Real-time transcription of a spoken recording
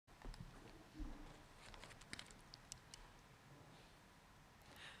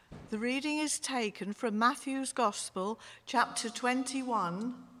The reading is taken from Matthew's Gospel, chapter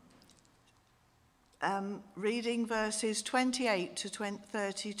 21, reading verses 28 to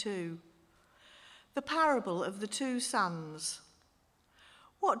 32. The parable of the two sons.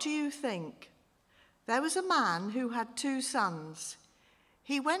 What do you think? There was a man who had two sons.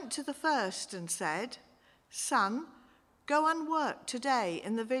 He went to the first and said, "Son, go and work today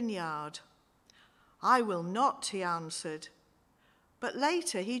in the vineyard." "I will not," he answered. But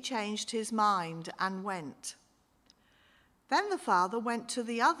later he changed his mind and went. Then the father went to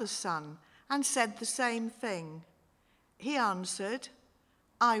the other son and said the same thing. He answered,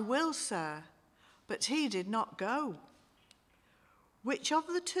 "I will, sir," but he did not go. Which of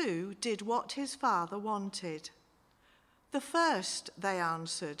the two did what his father wanted? The first, they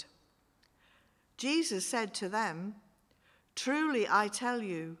answered. Jesus said to them, "Truly I tell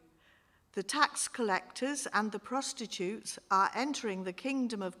you, the tax collectors and the prostitutes are entering the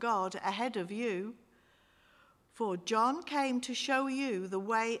kingdom of God ahead of you. For John came to show you the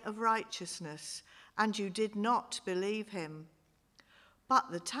way of righteousness, and you did not believe him.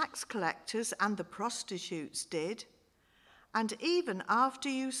 But the tax collectors and the prostitutes did. And even after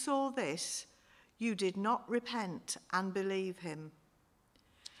you saw this, you did not repent and believe him."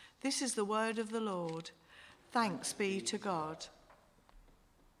 This is the word of the Lord. Thanks be to God.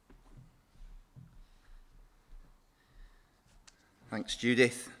 Thanks,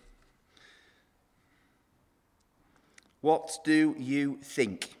 Judith. What do you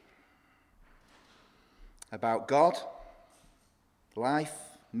think about God,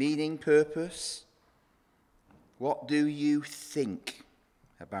 life, meaning, purpose? What do you think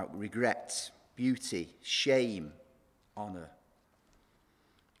about regret, beauty, shame, honour?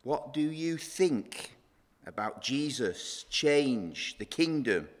 What do you think about Jesus, change, the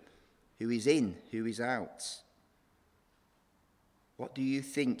kingdom, who is in, who is out? What do you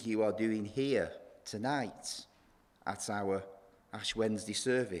think you are doing here tonight at our Ash Wednesday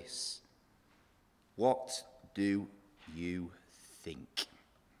service? What do you think?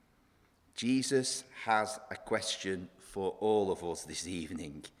 Jesus has a question for all of us this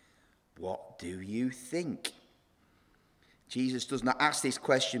evening. What do you think? Jesus does not ask this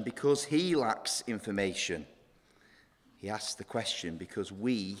question because he lacks information. He asks the question because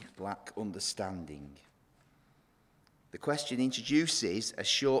we lack understanding. The question introduces a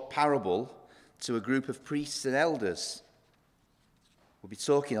short parable to a group of priests and elders. We'll be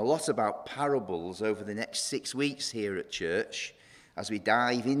talking a lot about parables over the next 6 weeks here at church as we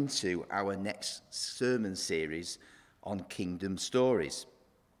dive into our next sermon series on kingdom stories.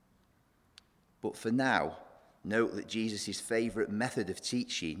 But for now, note that Jesus' favourite method of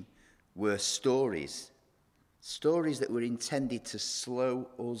teaching were stories. Stories that were intended to slow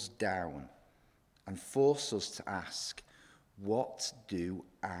us down and force us to ask, what do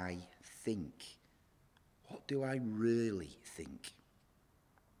I think? What do I really think?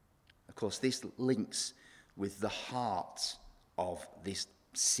 Of course, this links with the heart of this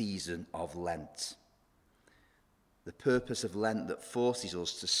season of Lent. The purpose of Lent that forces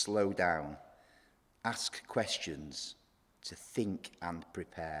us to slow down, ask questions, to think and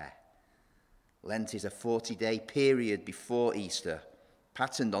prepare. Lent is a 40-day period before Easter,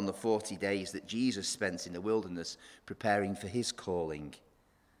 patterned on the 40 days that Jesus spent in the wilderness preparing for his calling.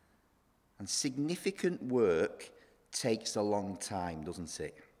 And significant work takes a long time, doesn't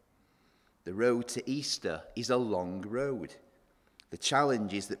it? The road to Easter is a long road. The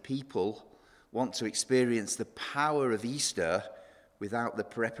challenge is that people want to experience the power of Easter without the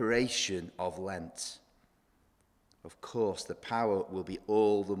preparation of Lent. Of course, the power will be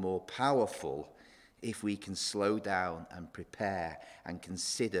all the more powerful if we can slow down and prepare and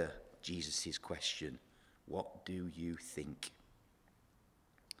consider Jesus' question, what do you think?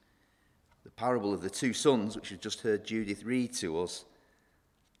 The parable of the two sons, which we've just heard Judith read to us,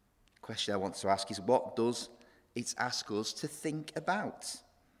 the question I want to ask is, what does it ask us to think about?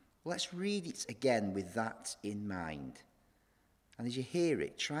 Let's read it again with that in mind. And as you hear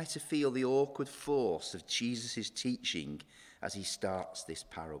it, try to feel the awkward force of Jesus' teaching as he starts this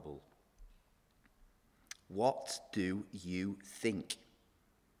parable. What do you think?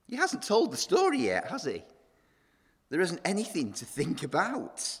 He hasn't told the story yet, has he? There isn't anything to think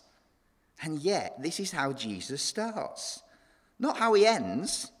about. And yet, this is how Jesus starts. Not how he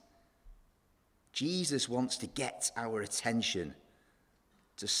ends. Jesus wants to get our attention,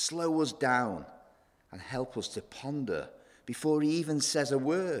 to slow us down and help us to ponder before he even says a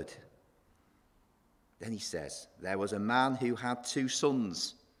word. Then he says, there was a man who had two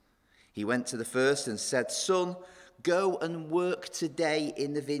sons. He went to the first and said, "Son, go and work today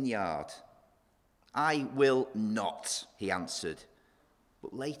in the vineyard." "I will not," he answered.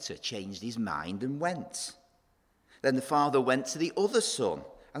 but later changed his mind and went. Then the father went to the other son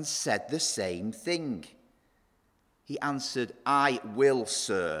and said the same thing. He answered, I will,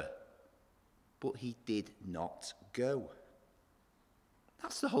 sir. But he did not go.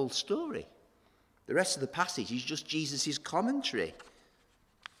 That's the whole story. The rest of the passage is just Jesus' commentary.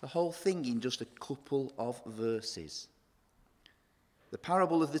 The whole thing in just a couple of verses. The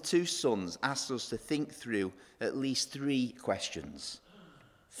parable of the two sons asks us to think through at least three questions.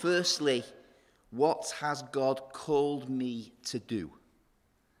 Firstly, what has God called me to do?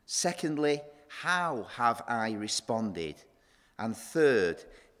 Secondly, how have I responded? And third,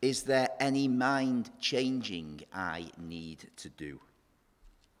 is there any mind changing I need to do?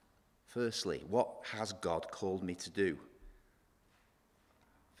 Firstly, what has God called me to do?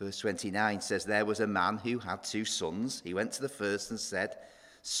 Verse 29 says, there was a man who had two sons. He went to the first and said,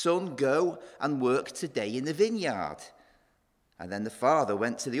 son, go and work today in the vineyard. And then the father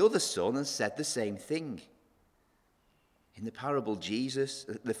went to the other son and said the same thing. In the parable,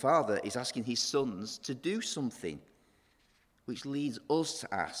 the father is asking his sons to do something, which leads us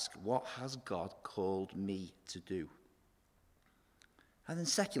to ask, what has God called me to do? And then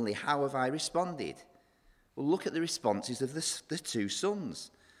secondly, how have I responded? Well, look at the responses of the two sons.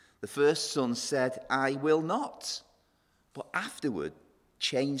 The first son said, I will not, but afterward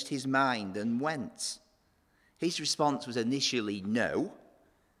changed his mind and went. His response was initially no.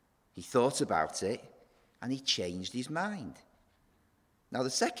 He thought about it and he changed his mind. Now the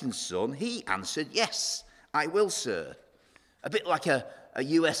second son, he answered, yes, I will, sir. A bit like a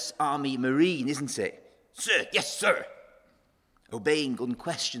US Army Marine, isn't it? Sir, yes, sir. Obeying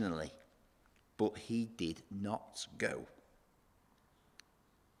unquestioningly. But he did not go.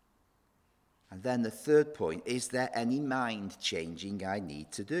 And then the third point, is there any mind changing I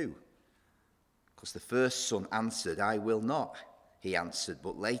need to do? Because the first son answered, I will not. He answered,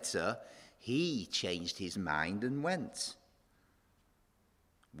 but later he changed his mind and went.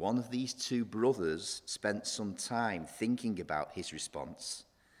 One of these two brothers spent some time thinking about his response.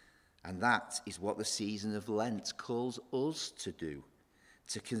 And that is what the season of Lent calls us to do,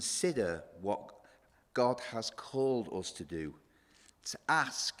 to consider what God has called us to do, to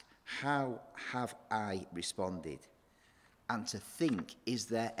ask, how have I responded? And to think, is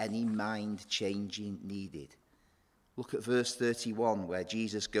there any mind changing needed? Look at verse 31, where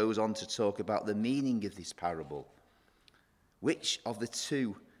Jesus goes on to talk about the meaning of this parable. Which of the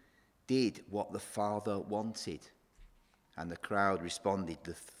two did what the father wanted? And the crowd responded,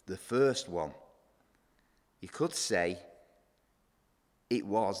 the first one. You could say it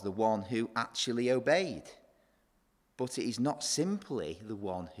was the one who actually obeyed. But it is not simply the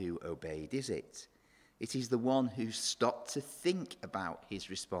one who obeyed, is it? It is the one who stopped to think about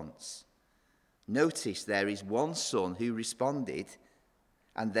his response. Notice there is one son who responded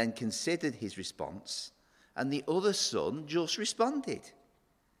and then considered his response, and the other son just responded.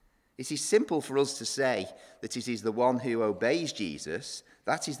 It is simple for us to say that it is the one who obeys Jesus,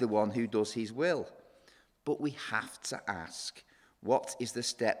 that is the one who does his will. But we have to ask, what is the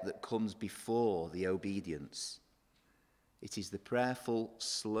step that comes before the obedience? It is the prayerful,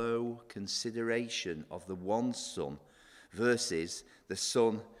 slow consideration of the one son versus the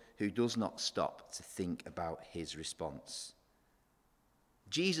son who does not stop to think about his response.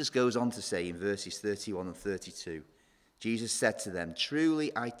 Jesus goes on to say in verses 31 and 32, Jesus said to them,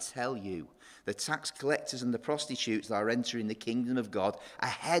 truly I tell you, the tax collectors and the prostitutes are entering the kingdom of God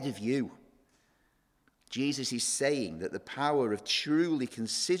ahead of you. Jesus is saying that the power of truly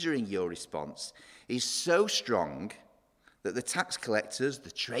considering your response is so strong that the tax collectors, the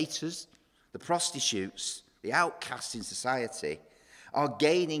traitors, the prostitutes, the outcasts in society are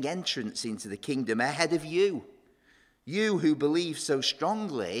gaining entrance into the kingdom ahead of you. You who believe so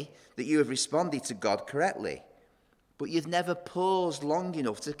strongly that you have responded to God correctly, but you've never paused long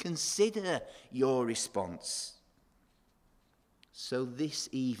enough to consider your response. So this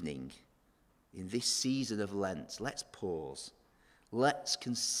evening, in this season of Lent, let's pause. Let's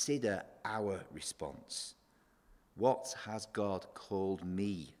consider our response. What has God called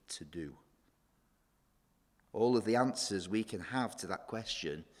me to do? All of the answers we can have to that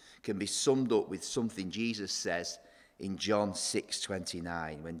question can be summed up with something Jesus says in John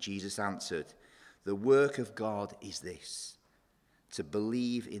 6:29, when Jesus answered, the work of God is this, to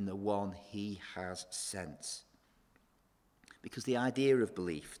believe in the one he has sent. Because the idea of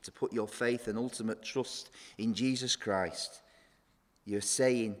belief, to put your faith and ultimate trust in Jesus Christ, you're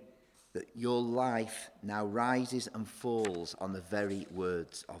saying that your life now rises and falls on the very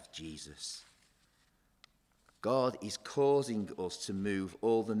words of Jesus. God is causing us to move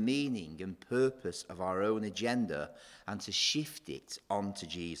all the meaning and purpose of our own agenda and to shift it onto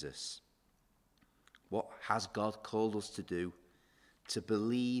Jesus. What has God called us to do? To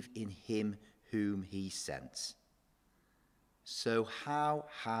believe in him whom he sent. So how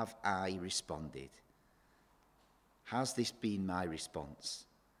have I responded? Has this been my response?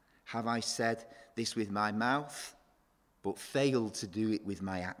 Have I said this with my mouth, but failed to do it with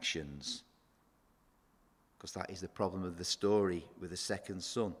my actions? Because that is the problem of the story with the second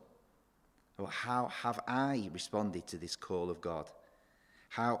son. Or how have I responded to this call of God?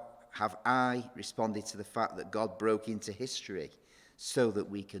 How have I responded to the fact that God broke into history so that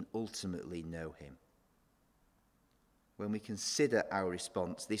we can ultimately know him? When we consider our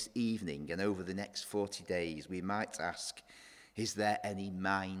response this evening and over the next 40 days, we might ask, is there any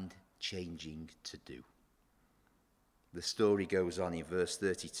mind changing to do? The story goes on in verse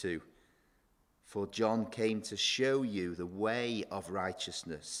 32. For John came to show you the way of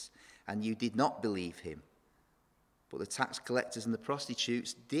righteousness, and you did not believe him. But the tax collectors and the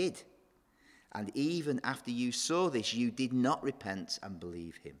prostitutes did. And even after you saw this, you did not repent and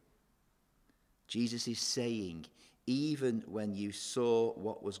believe him. Jesus is saying, even when you saw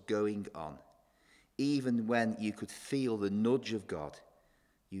what was going on, even when you could feel the nudge of God,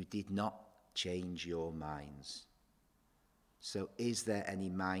 you did not change your minds. So is there any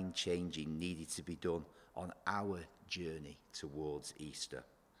mind changing needed to be done on our journey towards Easter?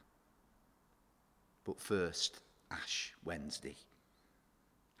 But first, Ash Wednesday.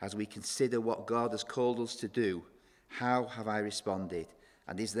 As we consider what God has called us to do, how have I responded?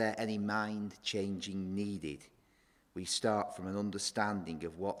 And is there any mind changing needed? We start from an understanding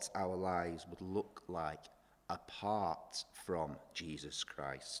of what our lives would look like apart from Jesus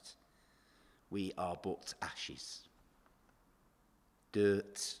Christ. We are but ashes,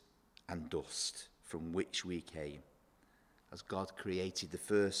 dirt and dust from which we came. As God created the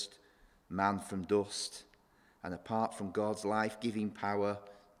first man from dust, and apart from God's life-giving power,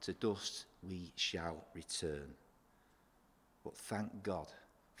 to dust we shall return. But thank God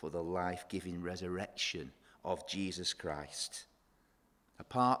for the life-giving resurrection of Jesus Christ.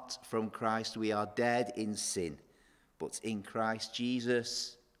 Apart from Christ, we are dead in sin, but in Christ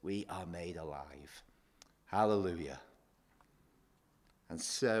Jesus, we are made alive. Hallelujah. And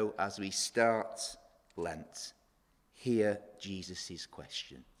so, as we start Lent, hear Jesus'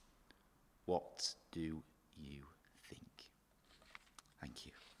 question. What do you think? Thank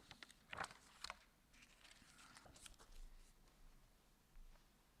you.